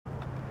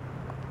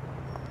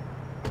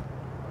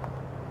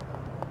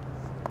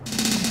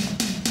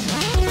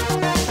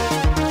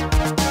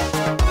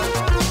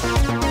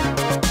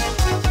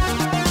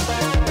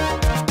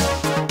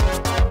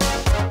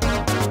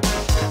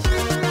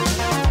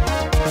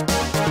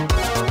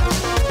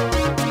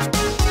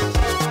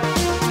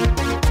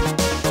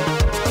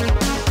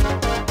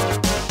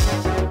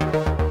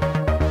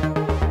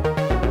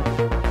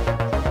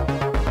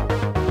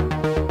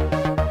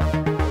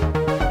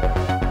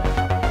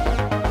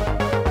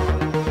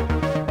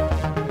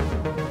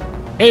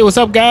Hey, what's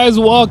up, guys?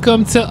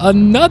 Welcome to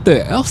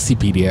another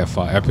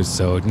Lcpdfr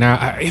episode.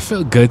 Now, it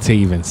felt good to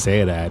even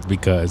say that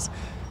because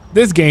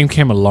this game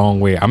came a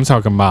long way. I'm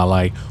talking about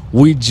like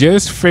we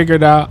just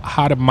figured out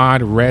how to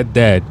mod Red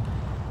Dead.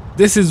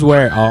 This is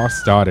where it all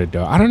started,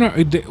 though. I don't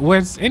know.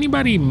 Was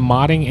anybody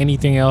modding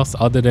anything else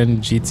other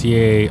than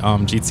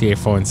GTA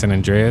 4 and San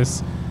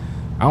Andreas?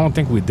 I don't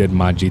think we did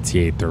mod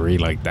GTA 3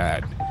 like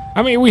that.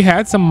 I mean, we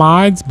had some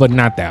mods, but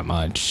not that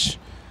much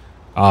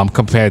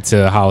compared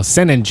to how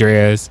San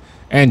Andreas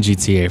and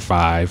GTA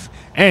 5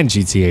 and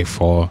GTA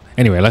 4.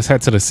 Anyway, let's head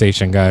to the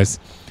station, guys.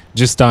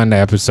 Just starting the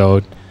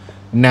episode.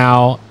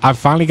 Now, I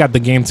finally got the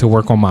game to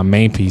work on my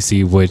main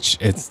PC, which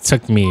it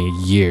took me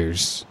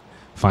years.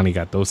 Finally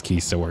got those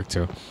keys to work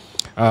too,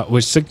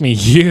 which took me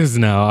years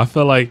now. I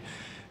feel like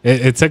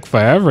it took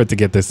forever to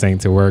get this thing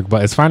to work,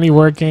 but it's finally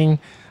working.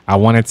 I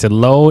want it to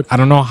load. I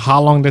don't know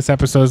how long this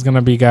episode is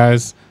gonna be,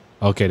 guys.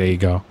 Okay, there you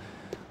go.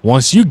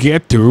 Once you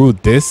get through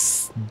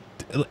this,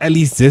 at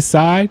least this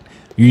side,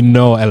 you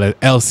know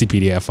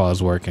Lcpdfr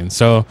is working.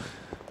 So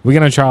we're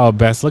gonna try our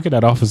best. Look at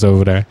that officer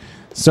over there.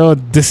 So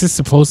this is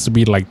supposed to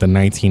be like the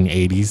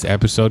 1980s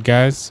episode,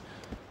 guys.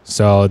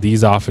 So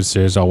these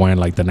officers are wearing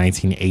like the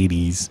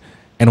 1980s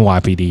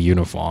NYPD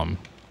uniform.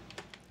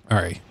 All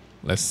right,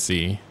 let's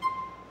see.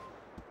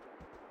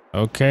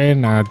 Okay,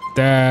 not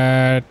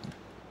that.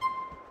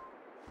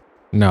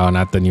 No,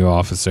 not the new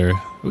officer.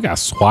 We got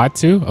SWAT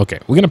too. Okay,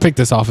 we're gonna pick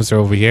this officer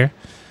over here.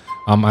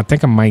 I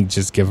think I might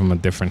just give him a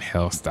different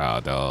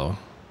hairstyle though.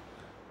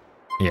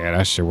 Yeah,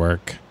 that should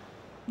work.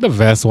 The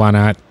vest, why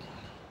not?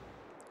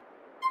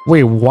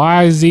 Wait,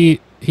 why is he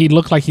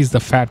look like he's the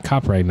fat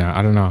cop right now?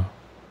 I don't know.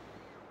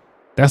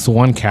 That's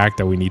one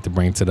character we need to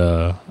bring to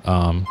the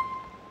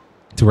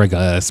to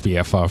regular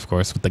SPFR, of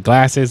course. With the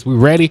glasses, we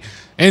ready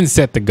and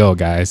set to go,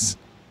 guys.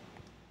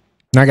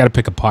 Now I gotta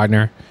pick a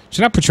partner.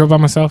 Should I patrol by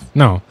myself?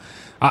 No.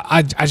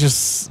 I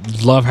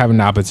just love having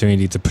the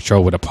opportunity to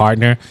patrol with a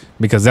partner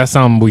because that's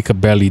something we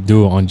could barely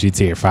do on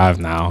GTA 5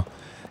 now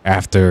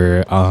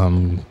after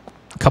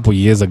a couple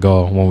years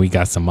ago when we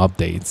got some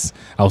updates.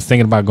 I was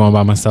thinking about going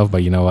by myself,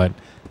 but you know what?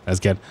 Let's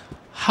get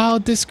how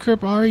this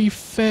script already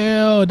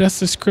failed. That's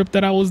the script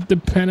that I was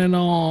depending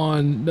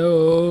on.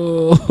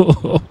 No.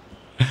 All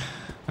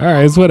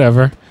right, it's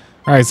whatever.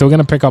 All right, so we're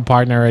gonna pick our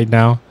partner right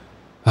now.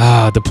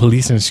 The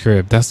policing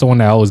script. That's the one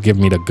that always give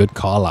me the good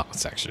call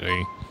outs,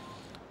 actually.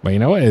 But you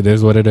know what? It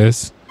is what it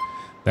is.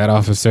 That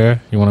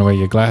officer, you want to wear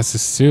your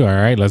glasses too? All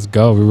right, let's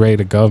go. We're ready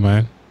to go,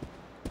 man.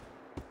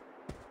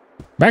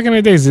 Back in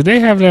the days, did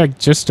they have like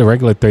just a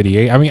regular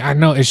 38? I mean, I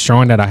know it's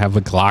showing that I have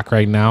a Glock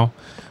right now,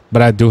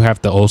 but I do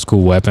have the old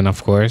school weapon,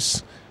 of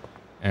course.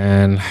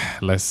 And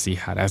let's see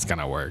how that's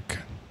gonna work.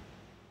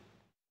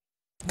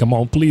 Come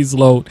on, please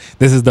load.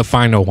 This is the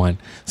final one.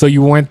 So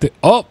you went to,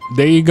 oh,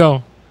 there you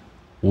go.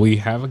 We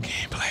have a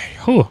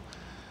gameplay. Whew.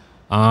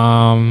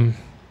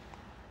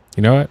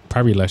 You know what?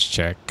 Probably let's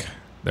check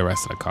the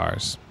rest of the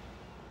cars.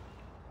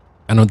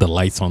 I know the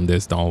lights on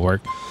this don't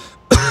work.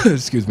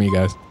 Excuse me,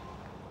 guys.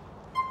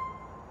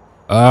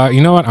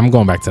 You know what? I'm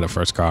going back to the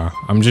first car.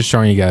 I'm just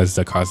showing you guys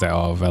the cars that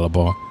are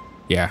available.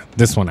 Yeah,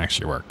 this one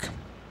actually work.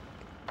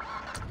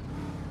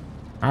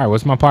 All right,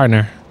 what's my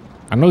partner?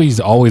 I know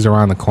he's always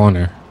around the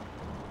corner.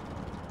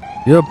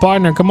 You're a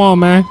partner. Come on,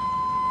 man.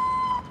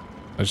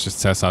 Let's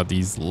just test out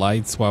these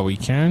lights while we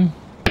can.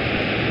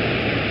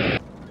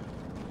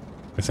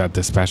 Is that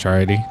dispatch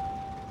already?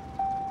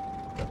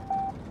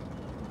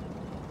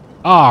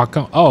 Oh,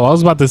 I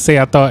was about to say,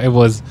 I thought it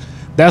was,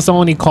 that's the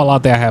only call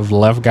out that I have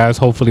left, guys.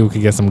 Hopefully we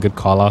could get some good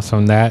call outs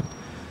from that.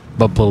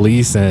 But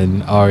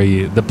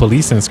the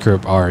policing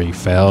script already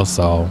failed,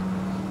 so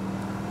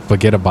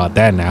forget about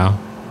that now.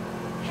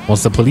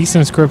 Once the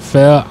policing script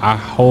fail, I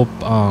hope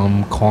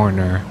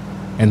coroner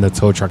and the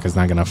tow truck is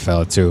not gonna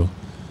fail too.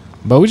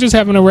 But we're just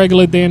having a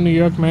regular day in New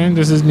York, man.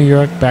 This is New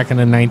York back in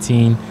the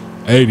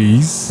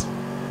 1980s.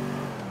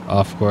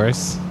 Of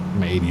course,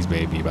 I'm an 80s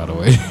baby, by the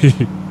way.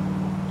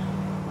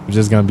 We're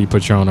just gonna be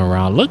patrolling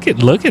around. Look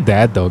at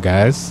that though,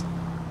 guys.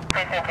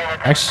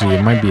 Actually,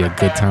 it might be a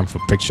good time for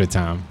picture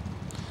time.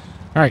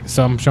 All right,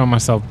 so I'm showing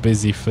myself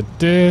busy for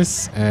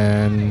this,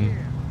 and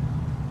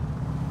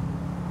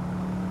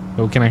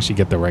we can actually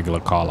get the regular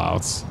call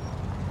outs.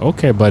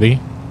 Okay, buddy,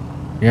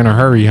 you're in a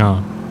hurry,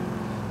 huh?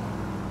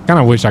 Kind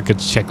of wish I could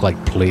check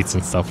like plates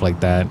and stuff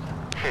like that,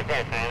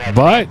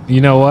 but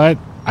you know what?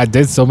 I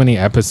did so many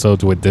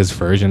episodes with this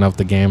version of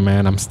the game,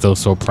 man. I'm still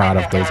so proud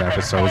of those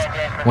episodes.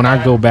 When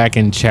I go back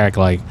and check,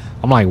 like,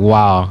 I'm like,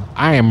 wow,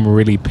 I am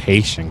really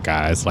patient,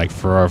 guys. Like,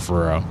 for real,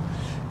 for real.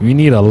 You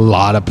need a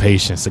lot of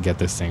patience to get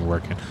this thing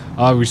working.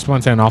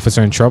 Respond to an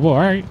officer in trouble. All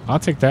right, I'll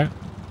take that.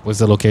 What's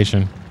the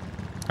location?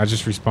 I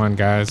just respond,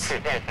 guys.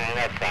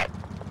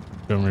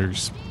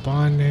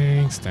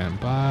 Responding, stand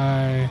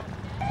by.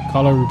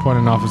 Caller, report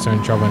an officer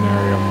in trouble in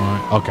area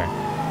 1. Okay,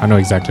 I know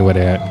exactly where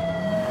they're at.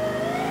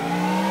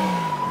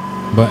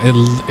 But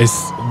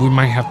we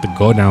might have to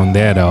go down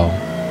there though.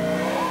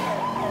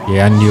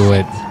 Yeah, I knew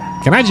it.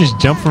 Can I just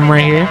jump from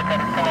right here?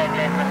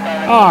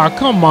 Oh,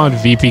 come on,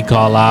 VP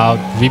call out.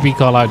 VP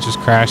call out just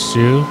crashed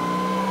too.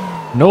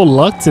 No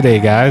luck today,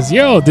 guys.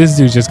 Yo, this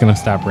dude's just gonna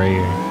stop right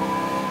here.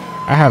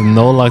 I have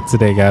no luck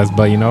today, guys,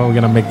 but you know, we're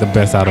gonna make the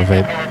best out of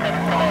it.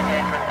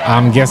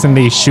 I'm guessing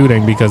they're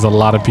shooting because a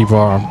lot of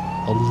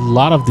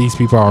these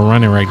people are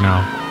running right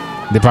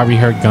now. They probably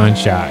heard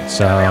gunshots,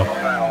 so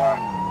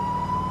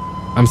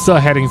I'm still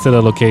heading to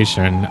the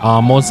location.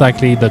 Most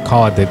likely the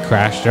car did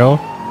crash though,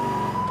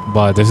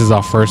 but this is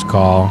our first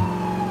call.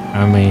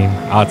 I mean,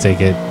 I'll take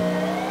it.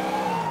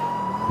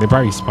 They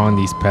probably spawned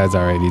these pads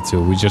already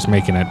too. We're just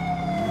making it.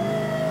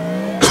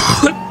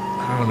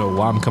 I don't know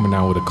why I'm coming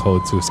down with a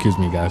code too. Excuse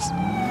me, guys.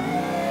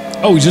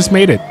 Oh, we just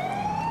made it.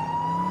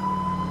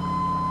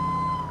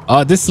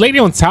 This lady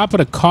on top of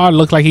the car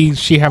looked like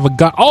she have a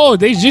gun. Oh,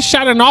 they just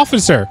shot an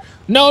officer.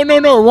 No,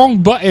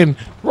 wrong button.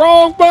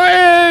 Wrong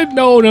button.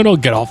 No.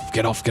 Get off.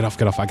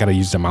 I gotta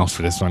use the mouse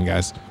for this one,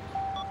 guys.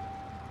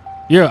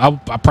 Yeah,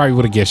 I probably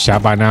would have get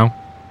shot by now.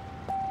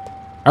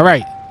 All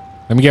right,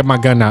 let me get my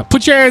gun now.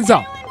 Put your hands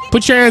up.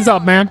 Put your hands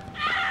up, man.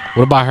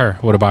 What about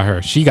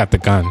her? She got the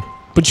gun.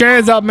 Put your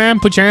hands up, man.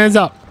 Put your hands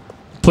up.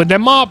 Put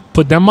them up.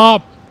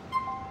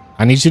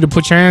 I need you to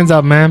put your hands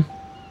up, man.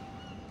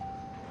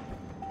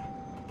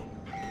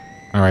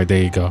 All right,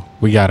 there you go.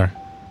 We got her.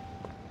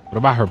 What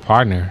about her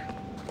partner?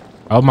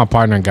 Oh, my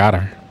partner got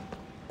her.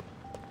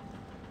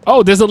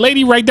 Oh, there's a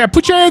lady right there.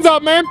 Put your hands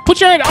up, man.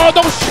 Put your hands. Oh,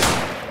 don't.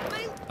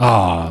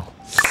 Oh.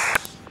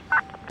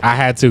 I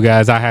had to,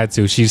 guys. I had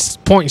to. She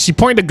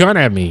pointed the gun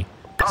at me.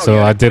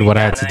 So I did what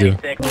I had to do.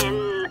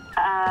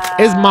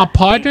 Is my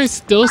partner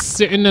still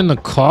sitting in the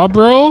car,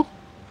 bro?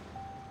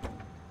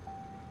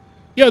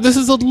 Yo, this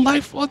is a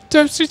life or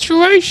death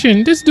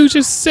situation. This dude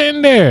just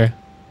sitting there.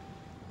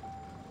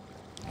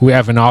 We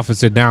have an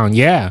officer down.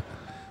 Yeah,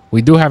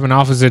 we do have an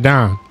officer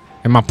down.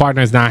 And my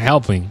partner's not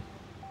helping.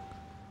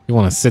 You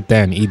want to sit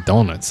there and eat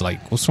donuts.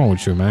 Like, what's wrong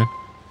with you, man?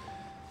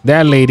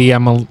 That lady, I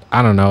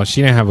don't know.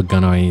 She didn't have a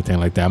gun or anything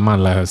like that. I might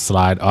let her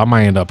slide. Or I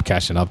might end up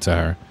catching up to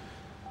her.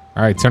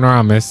 All right, turn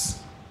around, miss.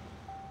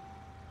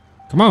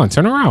 Come on,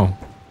 turn around.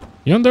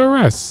 You're under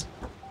arrest.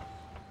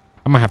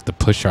 I'm gonna have to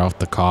push her off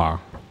the car.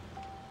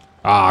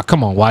 Ah,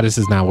 come on. Why this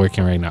is not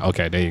working right now?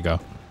 Okay, there you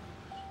go.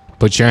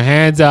 Put your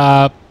hands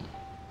up.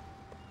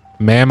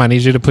 Ma'am, I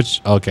need you to put...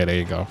 Okay, there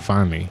you go.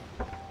 Finally.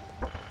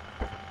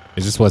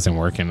 It just wasn't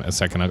working a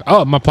second ago.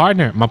 Oh, my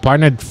partner. My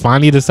partner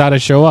finally decided to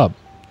show up.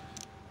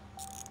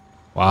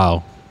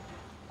 Wow.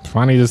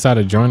 Finally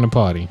decided to join the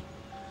party.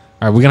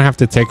 All right, we're gonna have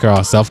to take her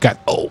ourselves.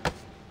 Oh.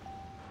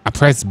 I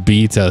pressed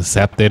B to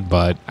accept it,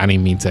 but I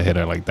didn't mean to hit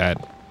her like that.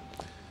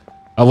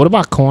 What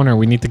about corner?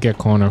 We need to get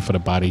corner for the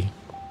body.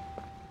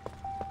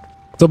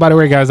 So by the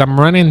way, guys, I'm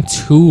running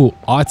 2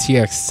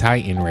 RTX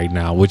Titan right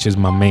now, which is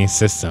my main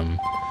system,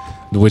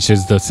 which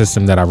is the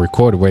system that I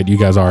recorded with. You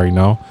guys already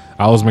know.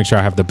 I always make sure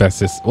I have the best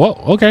system. Whoa,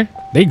 okay.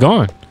 They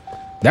gone.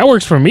 That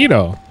works for me,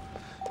 though.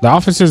 The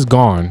officer's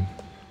gone.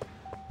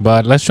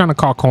 But let's try to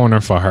call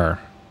corner for her.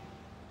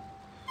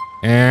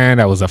 And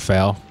that was a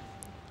fail.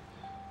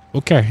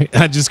 Okay,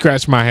 I just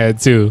scratched my head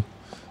too.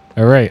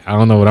 All right, I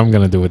don't know what I'm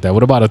gonna do with that.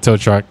 What about a tow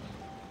truck?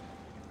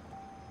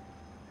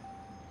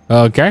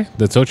 Okay,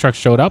 the tow truck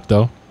showed up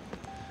though.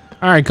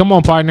 All right, come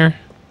on, partner.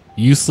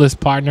 Useless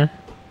partner.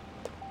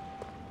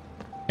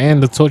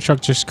 And the tow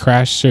truck just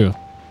crashed too.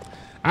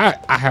 I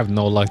have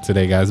no luck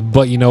today, guys.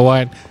 But you know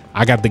what?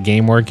 I got the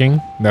game working.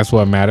 That's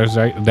what matters,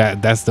 right?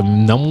 That's the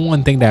number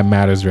one thing that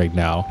matters right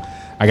now.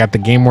 I got the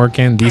game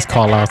working. These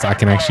call outs, I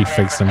can actually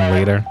fix them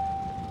later.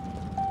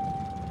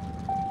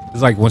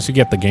 It's like once you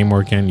get the game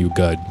working, you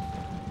good.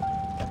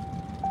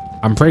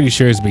 I'm pretty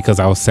sure it's because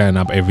I was setting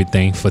up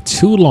everything for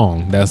too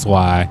long. That's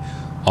why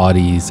all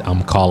these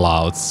call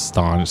outs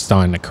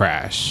starting to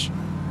crash.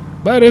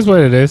 But it is what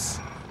it is.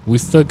 We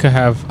still could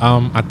have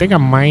I think I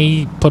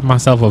might put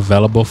myself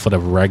available for the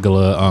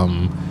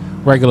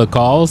regular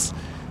calls.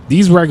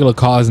 These regular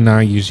calls now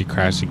usually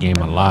crash the game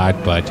a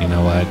lot, but you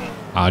know what?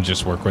 I'll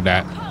just work with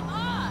that.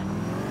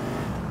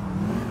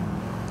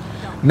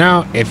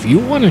 Now, if you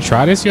want to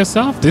try this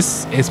yourself,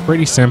 this is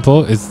pretty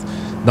simple. It's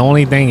the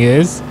only thing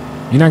is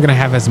you're not gonna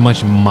have as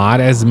much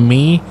mod as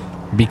me,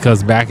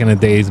 because back in the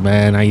days,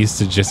 man, I used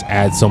to just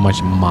add so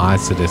much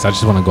mods to this. I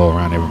just want to go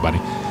around everybody.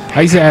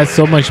 I used to add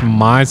so much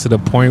mods to the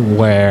point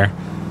where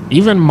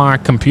even my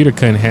computer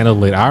couldn't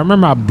handle it. I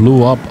remember I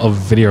blew up a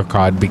video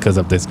card because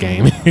of this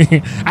game.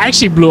 I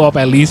actually blew up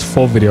at least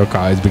 4 video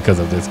cards because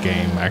of this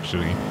game,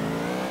 actually.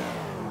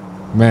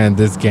 Man,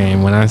 this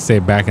game, when I say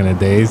back in the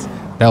days,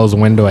 that was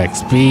Windows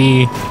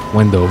XP,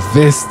 Windows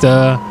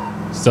Vista.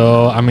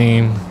 So, I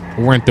mean,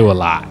 we went through a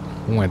lot.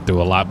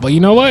 But you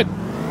know what?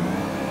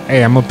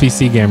 Hey, I'm a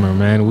PC gamer,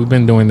 man. We've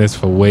been doing this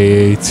for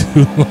way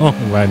too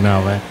long right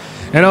now, man.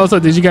 And also,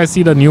 did you guys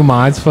see the new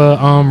mods for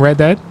Red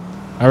Dead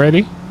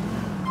already?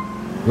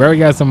 We already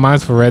got some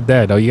mods for Red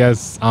Dead. Oh, you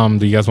guys,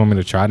 do you guys want me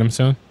to try them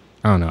soon?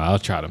 I don't know. I'll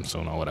try them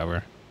soon or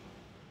whatever.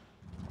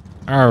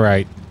 All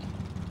right.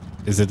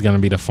 Is it gonna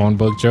be the phone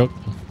book joke?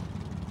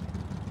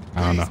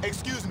 I don't know.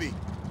 Excuse me.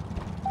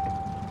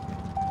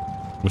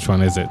 Which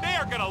one is it? They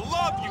are gonna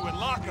love you in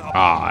lockup.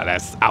 Ah,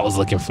 I was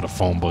looking for the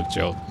phone book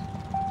joke.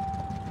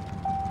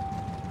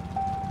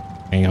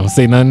 Ain't gonna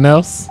say nothing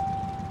else.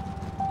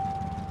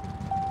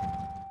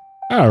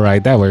 All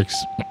right, that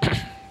works.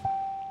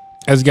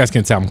 As you guys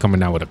can tell, I'm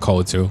coming out with a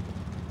code too.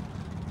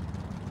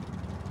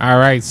 All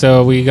right,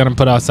 so we're gonna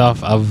put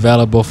ourselves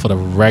available for the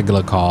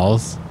regular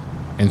calls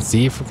and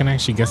see if we can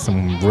actually get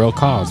some real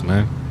calls,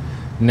 man.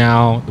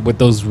 Now, with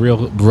those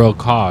real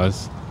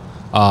calls,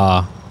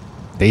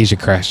 they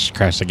usually crash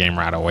the game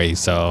right away.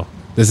 So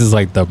this is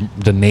like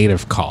the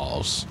native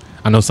calls.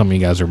 I know some of you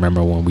guys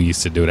remember when we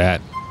used to do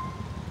that.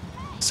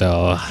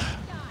 So,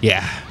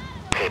 yeah.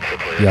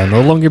 You are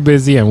no longer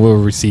busy and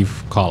we'll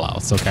receive call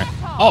outs. Okay.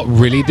 Oh,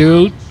 really,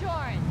 dude?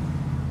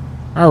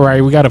 All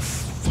right, we got a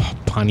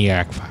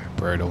Pontiac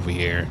Firebird over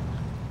here.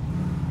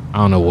 I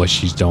don't know what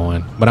she's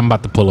doing, but I'm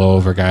about to pull her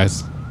over,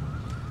 guys.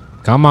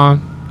 Come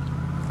on.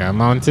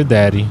 Come on to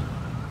daddy.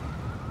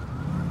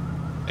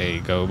 There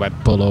you go. About to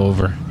pull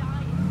over.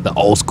 The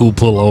old school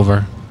pull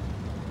over.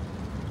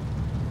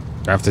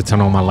 Do I have to turn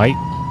on my light?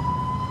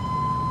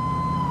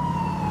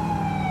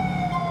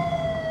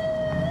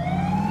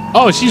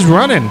 Oh, she's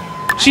running.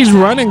 She's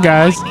running,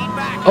 guys.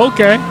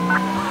 Okay.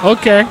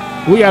 Okay.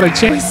 We got to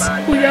chase.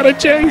 We got to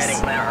chase.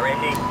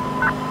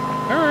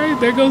 All right.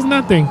 There goes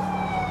nothing.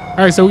 All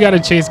right. So we got to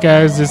chase,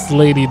 guys. This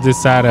lady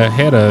decided to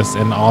hit us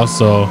and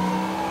also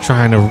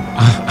trying to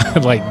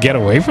like get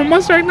away from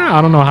us right now.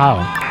 I don't know how.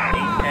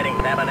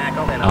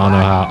 I don't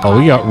know how. Oh,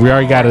 we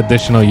already got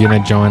additional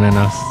unit joining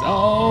us.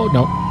 Oh,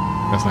 no.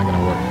 That's not going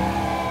to work.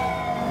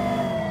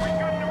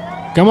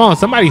 Come on.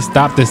 Somebody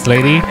stop this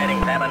lady.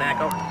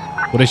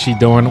 What is she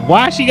doing?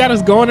 Why she got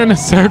us going in a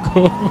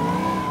circle?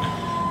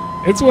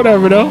 It's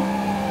whatever though.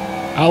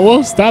 I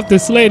will stop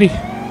this lady.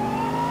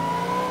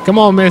 Come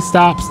on, man,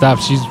 stop.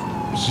 She's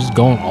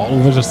going all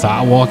over the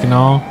sidewalk and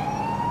all.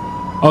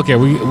 Okay,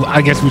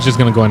 I guess we're just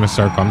gonna go in a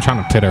circle. I'm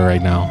trying to pit her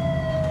right now.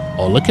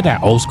 Oh, look at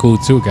that old school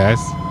too, guys.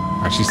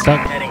 Are she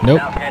stuck?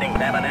 Nope.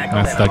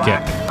 Not stuck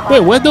yet.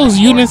 Wait, what are those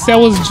units that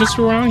was just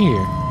around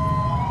here?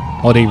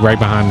 Oh, they right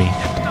behind me.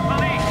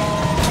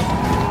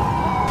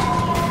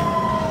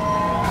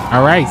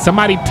 All right,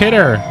 somebody pit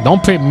her.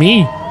 Don't pit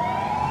me.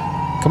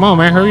 Come on,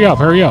 man, hurry up,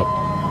 hurry up.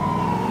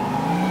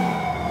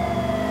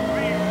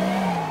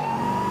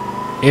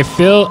 It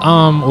felt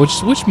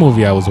which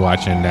movie I was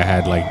watching that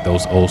had like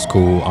those old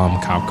school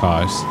cop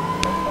cars.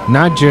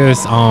 Not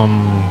just was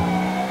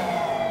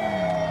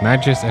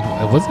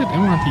it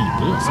NYP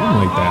Blue or something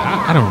like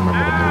that? I don't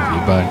remember the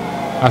movie, but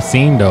I've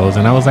seen those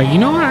and I was like, you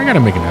know what? I gotta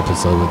make an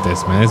episode with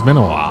this, man. It's been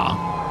a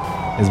while.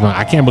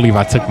 I can't believe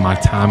I took my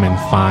time and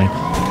find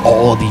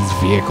all these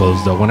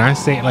vehicles though. When I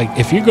say like,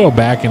 if you go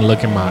back and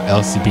look at my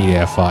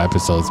Lcpdfr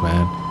episodes,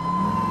 man,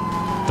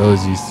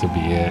 those used to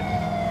be it.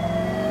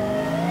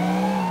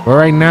 But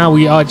right now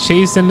we are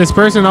chasing this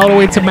person all the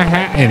way to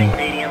Manhattan.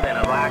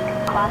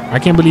 I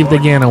can't believe they're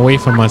getting away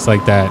from us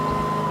like that.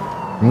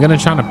 I'm gonna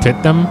try to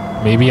pit them.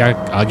 Maybe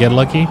I'll get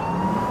lucky.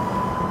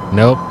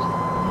 Nope.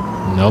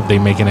 Nope, they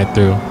making it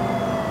through.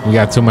 We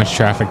got too much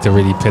traffic to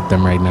really pit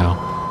them right now.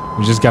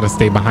 We just gotta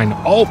stay behind.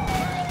 Oh,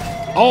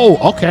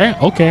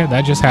 okay,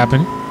 that just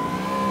happened.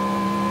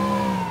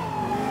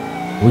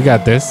 We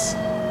got this.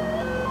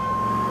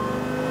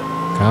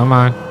 Come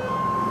on.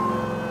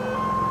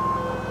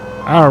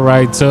 All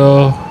right,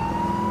 so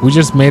we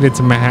just made it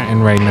to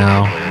Manhattan right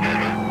now,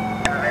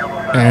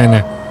 and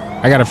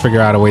I gotta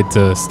figure out a way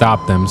to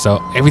stop them. So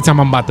every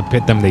time I'm about to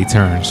pit them, they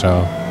turn.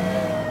 So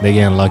they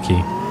getting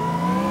lucky.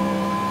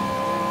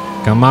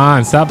 Come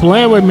on, stop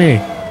playing with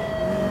me.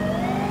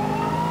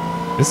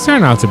 This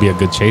turned out to be a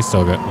good chase,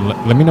 though.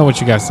 Let me know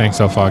what you guys think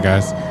so far,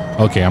 guys.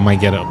 Okay, I might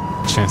get a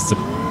chance to...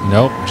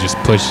 Nope, just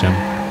push them.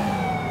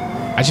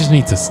 I just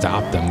need to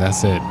stop them.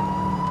 That's it.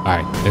 All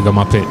right, there go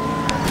my pit.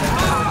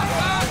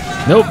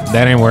 Nope,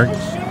 that ain't work.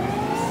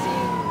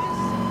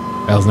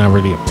 That was not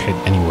really a pit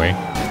anyway.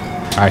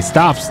 All right,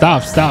 stop.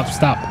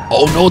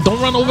 Oh, no,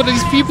 don't run over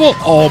these people.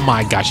 Oh,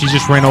 my gosh, she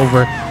just ran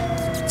over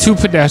 2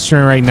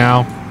 pedestrians right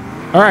now.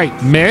 All right,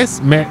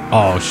 miss.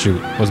 Oh, shoot.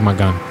 Where's my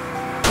gun?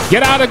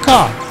 Get out of the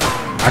car.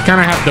 I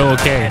kind of have to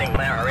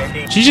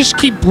okay. She just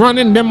keep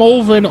running them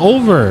over and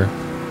over.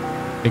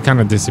 They kind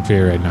of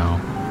disappear right now.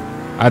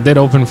 I did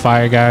open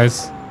fire,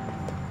 guys.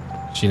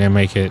 She didn't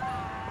make it.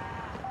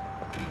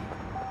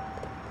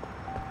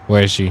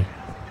 Where is she?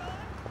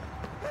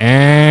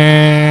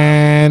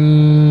 And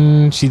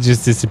she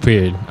just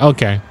disappeared.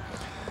 Okay.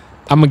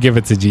 I'm going to give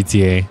it to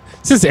GTA.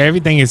 Since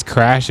everything is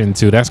crashing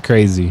too. That's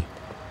crazy.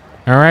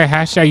 All right.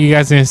 Hashtag, you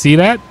guys didn't see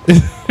that?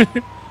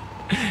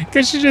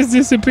 Because she just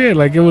disappeared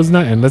like it was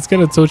nothing. Let's get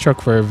a tow truck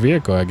for a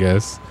vehicle, I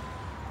guess.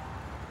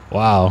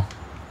 Wow.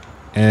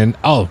 And,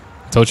 oh,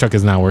 tow truck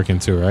is not working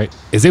too, right?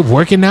 Is it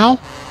working now?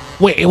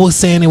 Wait, it was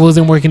saying it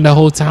wasn't working the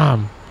whole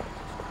time.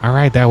 All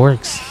right, that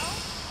works.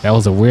 That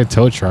was a weird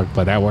tow truck,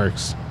 but that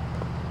works.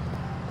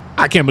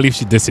 I can't believe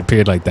she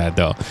disappeared like that,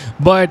 though.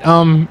 But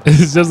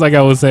it's just like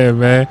I was saying,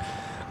 man.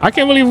 I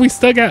can't believe we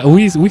still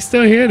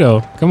here,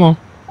 though. Come on.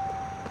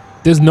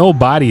 There's no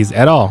bodies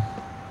at all.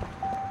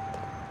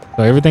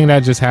 So everything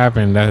that just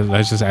happened,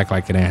 let's just act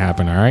like it didn't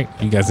happen, all right?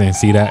 You guys didn't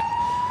see that.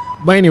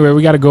 But anyway,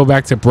 we got to go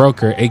back to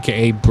Broker,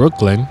 a.k.a.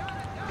 Brooklyn.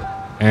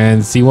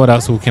 and see what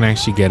else we can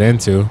actually get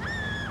into.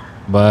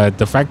 But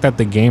the fact that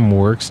the game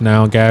works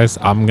now, guys,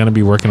 I'm gonna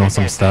be working on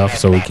some stuff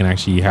so we can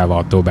actually have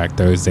our Throwback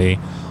Thursday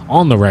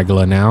on the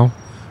regular now.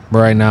 But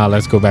right now,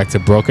 let's go back to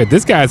Broker.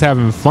 This guy's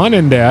having fun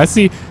in there.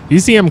 You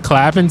see him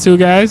clapping too,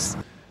 guys.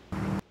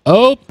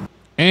 Oh,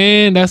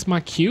 and that's my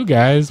cue,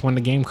 guys. When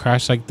the game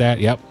crashed like that,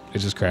 yep, it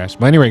just crashed.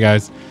 But anyway,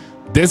 guys,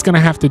 this is gonna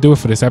have to do it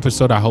for this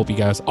episode. I hope you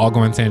guys are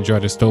going to enjoy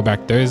this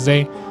Throwback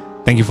Thursday.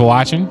 Thank you for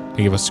watching.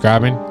 Thank you for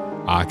subscribing.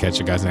 I'll catch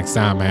you guys next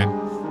time,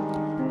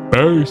 man.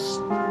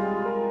 Peace.